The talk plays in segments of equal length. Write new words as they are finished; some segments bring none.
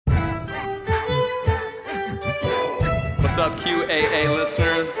What's up, QAA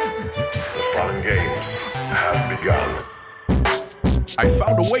listeners? The fun games have begun. I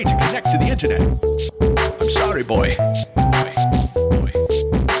found a way to connect to the internet. I'm sorry, boy.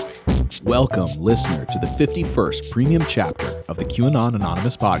 Welcome, listener, to the 51st premium chapter of the QAnon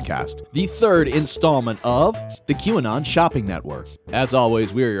Anonymous podcast, the third installment of the QAnon Shopping Network. As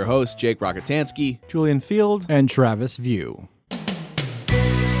always, we are your hosts, Jake Rockatansky, Julian Field, and Travis View.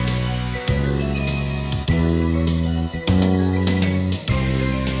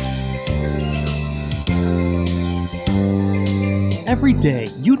 Every day,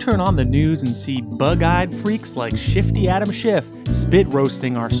 you turn on the news and see bug-eyed freaks like Shifty Adam Schiff spit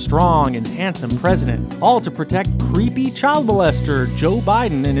roasting our strong and handsome president, all to protect creepy child molester Joe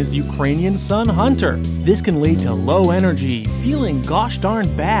Biden and his Ukrainian son Hunter. This can lead to low energy, feeling gosh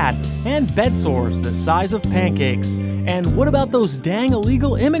darn bad, and bed sores the size of pancakes. And what about those dang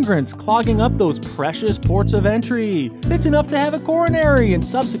illegal immigrants clogging up those precious ports of entry? It's enough to have a coronary and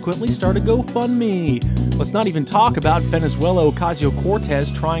subsequently start a GoFundMe. Let's not even talk about Venezuela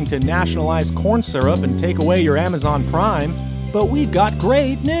Ocasio-Cortez trying to nationalize corn syrup and take away your Amazon Prime. But we've got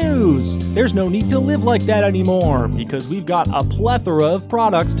great news! There's no need to live like that anymore, because we've got a plethora of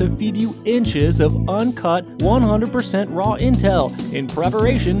products to feed you inches of uncut, 100% raw intel in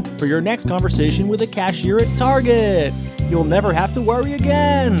preparation for your next conversation with a cashier at Target. You'll never have to worry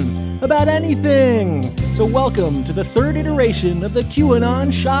again about anything. So welcome to the third iteration of the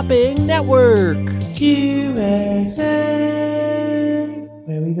QAnon Shopping Network. QAnon.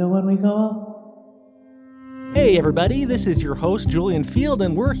 Where we go when we go. Hey everybody, this is your host Julian Field,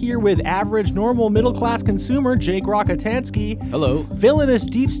 and we're here with average, normal, middle-class consumer Jake Rockatansky. Hello. Villainous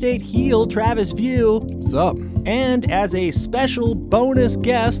deep state heel Travis View. What's up? And as a special bonus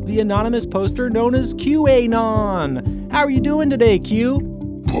guest, the anonymous poster known as QAnon. How are you doing today,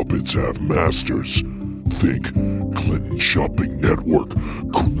 Q? Puppets have masters. Think Clinton Shopping Network,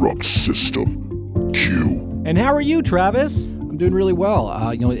 corrupt system. Q. And how are you, Travis? I'm doing really well.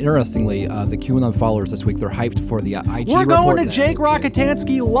 Interestingly, the QAnon followers this week, they're hyped for the IG We're report. going to Jake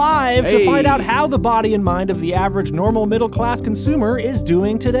Rockatansky live to find out how the body and mind of the average, normal, middle-class consumer is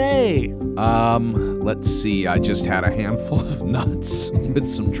doing today. Let's see. I just had a handful of nuts with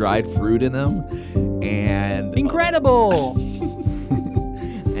some dried fruit in them, and Incredible!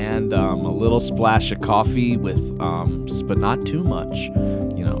 and a little splash of coffee with, but not too much,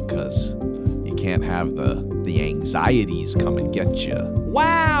 because you can't have the anxieties come and get you.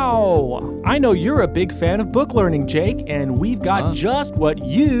 Wow! I know you're a big fan of book learning, Jake, and we've got just what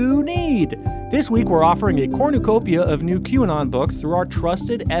you need. This week, we're offering a cornucopia of new QAnon books through our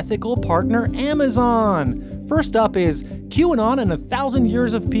trusted ethical partner, Amazon. First up is QAnon and 1,000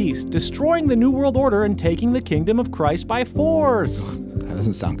 Years of Peace, Destroying the New World Order and Taking the Kingdom of Christ by Force. That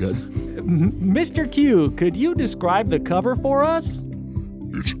doesn't sound good. Mr. Q, could you describe the cover for us?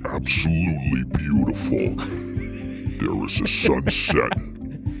 It's absolutely beautiful. There is a sunset.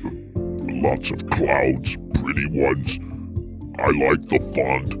 Lots of clouds, pretty ones. I like the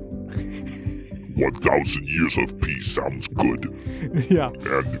font. 1,000 Years of Peace sounds good. Yeah.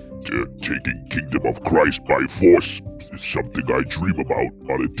 And taking Kingdom of Christ by force is something I dream about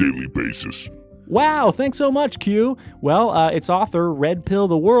on a daily basis. Wow, thanks so much, Q. Well, its author, Red Pill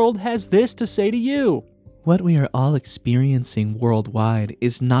the World, has this to say to you. What we are all experiencing worldwide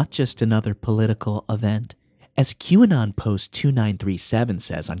is not just another political event. As QAnon Post 2937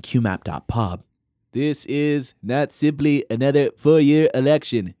 says on qmap.pub, this is not simply another 4-year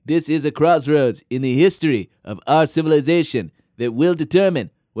election. This is a crossroads in the history of our civilization that will determine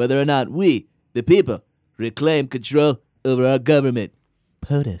whether or not we, the people, reclaim control over our government.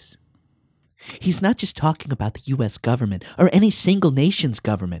 POTUS. He's not just talking about the U.S. government or any single nation's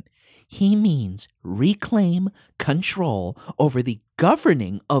government. He means reclaim control over the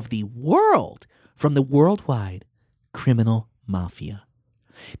governing of the world from the worldwide criminal mafia.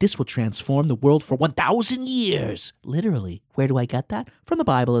 This will transform the world for 1,000 years. Literally. Where do I get that? From the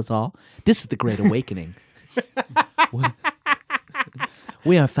Bible is all. This is the Great Awakening.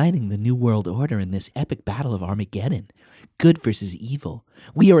 We are fighting the New World Order in this epic battle of Armageddon. Good versus evil.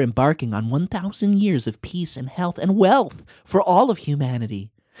 We are embarking on 1,000 years of peace and health and wealth for all of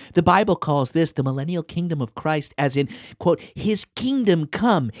humanity. The Bible calls this the millennial kingdom of Christ, as in, quote, His kingdom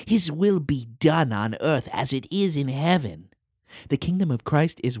come, His will be done on earth as it is in heaven. The kingdom of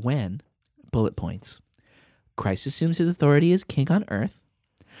Christ is when, bullet points, Christ assumes his authority as king on earth.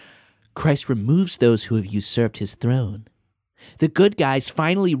 Christ removes those who have usurped his throne. The good guys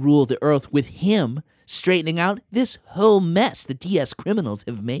finally rule the earth with him, straightening out this whole mess the DS criminals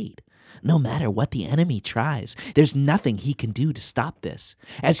have made. No matter what the enemy tries, there's nothing he can do to stop this.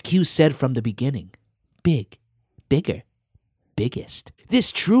 As Q said from the beginning, big, bigger, biggest.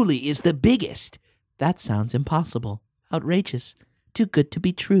 This truly is the biggest. That sounds impossible, outrageous, too good to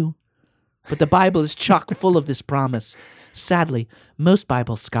be true. But the Bible is chock full of this promise. Sadly, most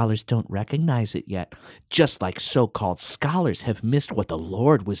Bible scholars don't recognize it yet, just like so-called scholars have missed what the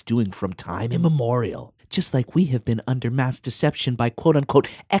Lord was doing from time immemorial, just like we have been under mass deception by quote-unquote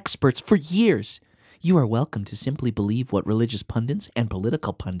experts for years. You are welcome to simply believe what religious pundits and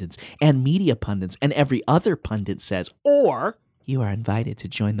political pundits and media pundits and every other pundit says, or you are invited to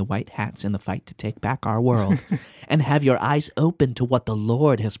join the white hats in the fight to take back our world and have your eyes open to what the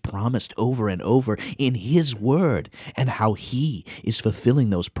Lord has promised over and over in His Word and how He is fulfilling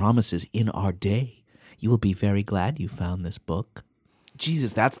those promises in our day. You will be very glad you found this book.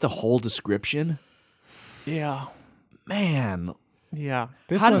 Jesus, that's the whole description? Yeah. Man, Yeah.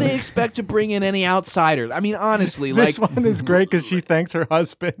 how do they expect to bring in any outsiders? I mean, honestly, This like... one is great because she thanks her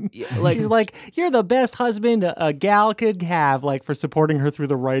husband. like- She's like, "You're the best husband a gal could have," like for supporting her through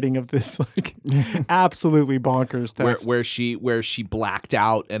the writing of this like absolutely bonkers text. where she blacked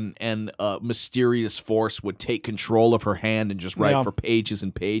out and a mysterious force would take control of her hand and just write Yeah. for pages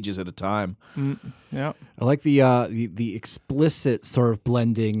and pages at a time. Yeah. I like the explicit sort of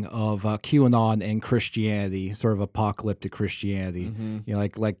blending of QAnon and Christianity, sort of apocalyptic Christianity. You know,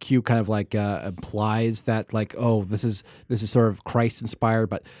 like Q kind of like implies that like, oh, this is sort of Christ inspired,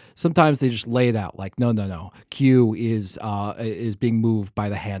 but sometimes they just lay it out like, no. Q is being moved by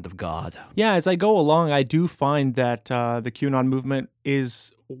the hand of God. Yeah, as I go along, I do find that the QAnon movement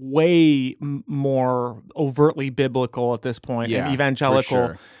is way more overtly biblical at this point, Yeah, and evangelical,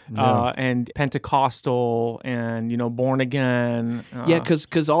 for and Pentecostal, and born again. Yeah,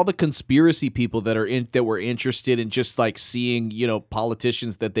 because all the conspiracy people that were interested in just like seeing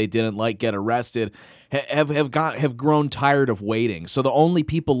politicians that they didn't like get arrested have grown tired of waiting. So the only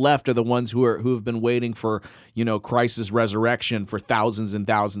people left are the ones who have been waiting for Christ's resurrection for thousands and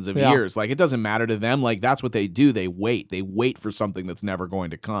thousands of years. Like it doesn't matter to them. Like that's what they do. They wait for something that's never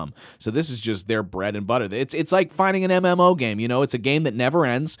going to come. So this is just their bread and butter. It's like finding an MMO game. It's a game that never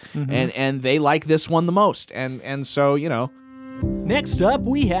ends, and they like this one the most. And so Next up,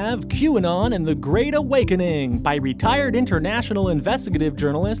 we have QAnon and the Great Awakening by retired international investigative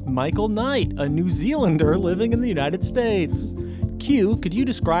journalist Michael Knight, a New Zealander living in the United States. Q, could you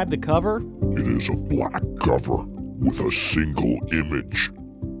describe the cover? It is a black cover with a single image.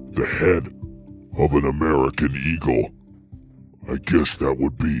 The head of an American eagle. I guess that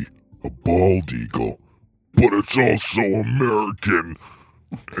would be a bald eagle, but it's also American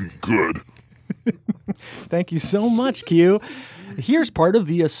and good. Thank you so much, Q. Here's part of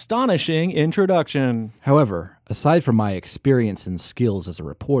the astonishing introduction. However, aside from my experience and skills as a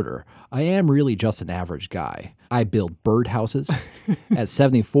reporter, I am really just an average guy. I build birdhouses. At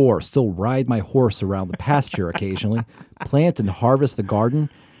 74, still ride my horse around the pasture occasionally, plant and harvest the garden,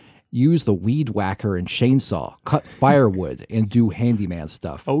 use the weed whacker and chainsaw, cut firewood, and do handyman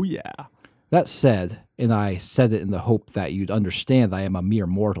stuff. Oh, yeah. That said, and I said it in the hope that you'd understand I am a mere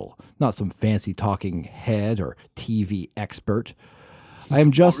mortal, not some fancy talking head or TV expert. I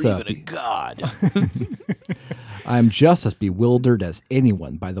am just even a god. I am just as bewildered as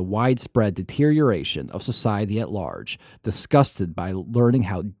anyone by the widespread deterioration of society at large, disgusted by learning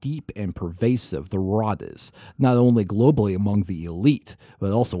how deep and pervasive the rot is, not only globally among the elite,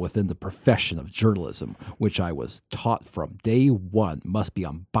 but also within the profession of journalism, which I was taught from day one must be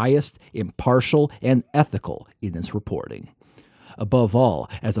unbiased, impartial, and ethical in its reporting. Above all,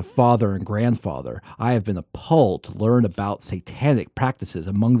 as a father and grandfather, I have been appalled to learn about satanic practices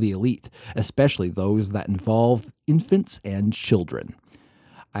among the elite, especially those that involve infants and children.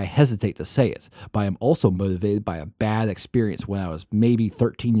 I hesitate to say it, but I am also motivated by a bad experience when I was maybe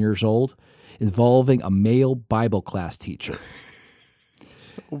 13 years old, involving a male Bible class teacher.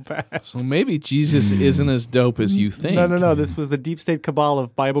 So bad. So maybe Jesus isn't as dope as you think. No. This was the deep state cabal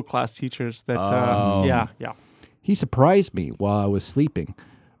of Bible class teachers that, yeah. He surprised me while I was sleeping,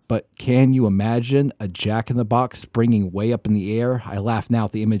 but can you imagine a jack-in-the-box springing way up in the air? I laugh now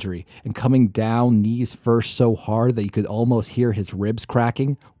at the imagery, and coming down knees first so hard that you could almost hear his ribs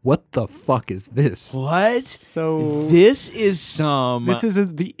cracking. What the fuck is this? What? So This is this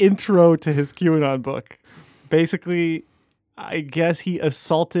is the intro to his QAnon book. Basically, I guess he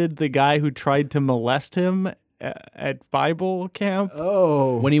assaulted the guy who tried to molest him at Bible camp.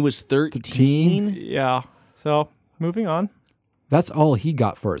 Oh. when he was 13. Yeah. So, moving on. That's all he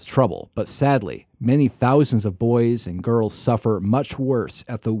got for his trouble, but sadly, many thousands of boys and girls suffer much worse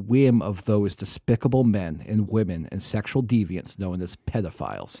at the whim of those despicable men and women and sexual deviants known as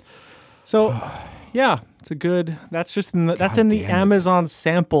pedophiles. So, yeah, it's a good. That's just in the damn it. Amazon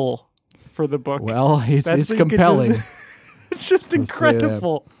sample for the book. Well, it's That's so you could compelling. It's just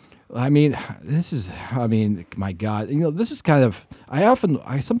incredible. I mean, my God, this is kind of,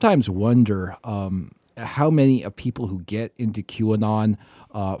 I sometimes wonder how many people who get into QAnon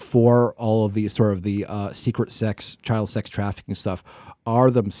for all of the sort of the secret sex, child sex trafficking stuff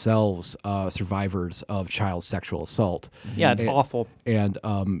are themselves survivors of child sexual assault. Yeah, it's awful. And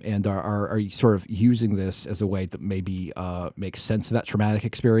are sort of using this as a way to maybe make sense of that traumatic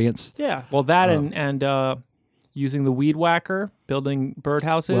experience. Yeah, well, that and using the weed whacker, building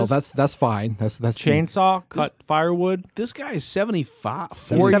birdhouses. Well, that's fine. That's chainsaw, cut firewood. This guy is 75.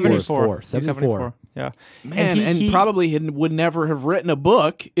 74. Yeah. Man, and probably would never have written a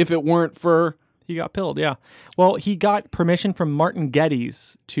book if it weren't for... He got pilled, yeah. Well, he got permission from Martin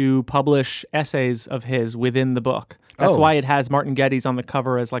Geddes to publish essays of his within the book. That's why it has Martin Geddes on the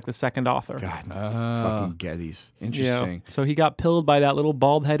cover as like the second author. God, fucking Geddes. Interesting. Yeah. So he got pilled by that little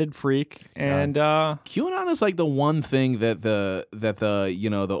bald-headed freak, and QAnon is like the one thing that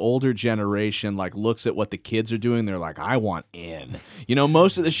the older generation like looks at what the kids are doing. They're like, I want in.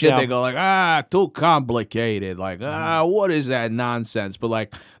 Most of the shit they go like, too complicated. Like, what is that nonsense? But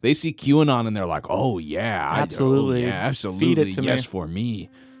like they see QAnon and they're like, oh yeah, absolutely, absolutely, feed it to yes me. For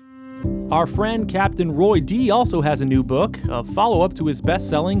me. Our friend Captain Roy D. also has a new book, a follow-up to his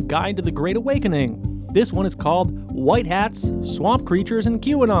best-selling Guide to the Great Awakening. This one is called White Hats, Swamp Creatures, and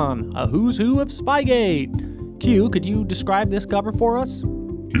QAnon, a who's who of Spygate. Q, could you describe this cover for us?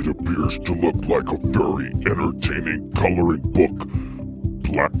 It appears to look like a very entertaining coloring book.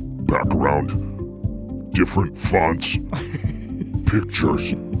 Black background, different fonts,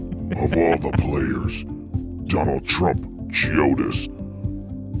 pictures of all the players. Donald Trump, Chiodas,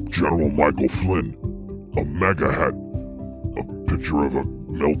 General Michael Flynn, a MAGA hat, a picture of a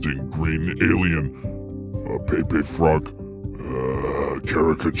melting green alien, a Pepe Frog, a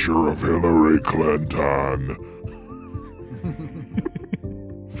caricature of Hillary Clinton,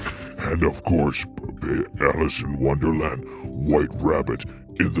 and of course, Alice in Wonderland, White Rabbit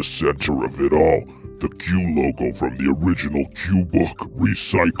in the center of it all. The Q logo from the original Q book,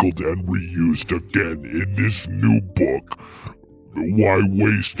 recycled and reused again in this new book. Why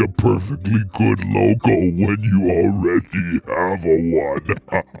waste a perfectly good logo when you already have a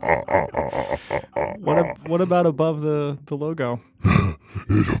one? What about above the logo?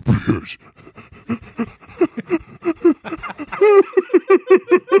 It appears.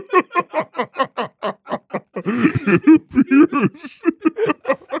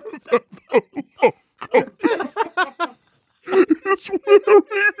 It's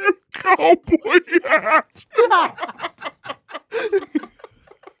wearing a cowboy hat.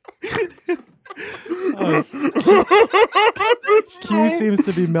 Q seems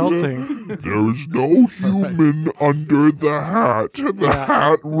to be melting. There's no human under the hat. The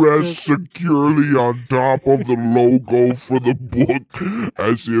hat rests securely on top of the logo for the book,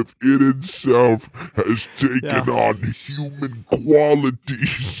 as if it itself has taken on human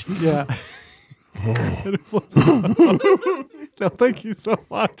qualities. Yeah. No, thank you so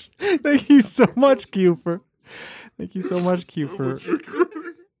much. Thank you so much, Q, for... Thank you so much, Q, for...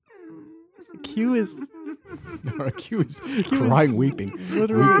 Q is crying, weeping.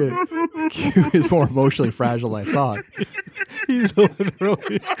 Literally. Q is more emotionally fragile than I thought. He's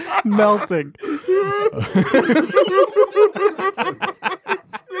literally melting.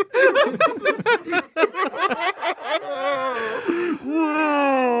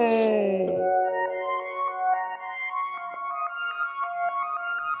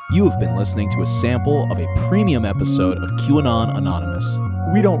 You have been listening to a sample of a premium episode of QAnon Anonymous.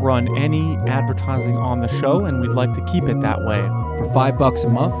 We don't run any advertising on the show, and we'd like to keep it that way. For $5 a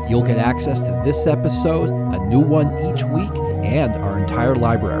month, you'll get access to this episode, a new one each week, and our entire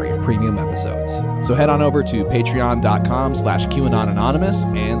library of premium episodes. So head on over to patreon.com/QAnon Anonymous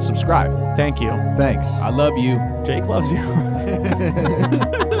and subscribe. Thank you. Thanks. I love you. Jake loves you.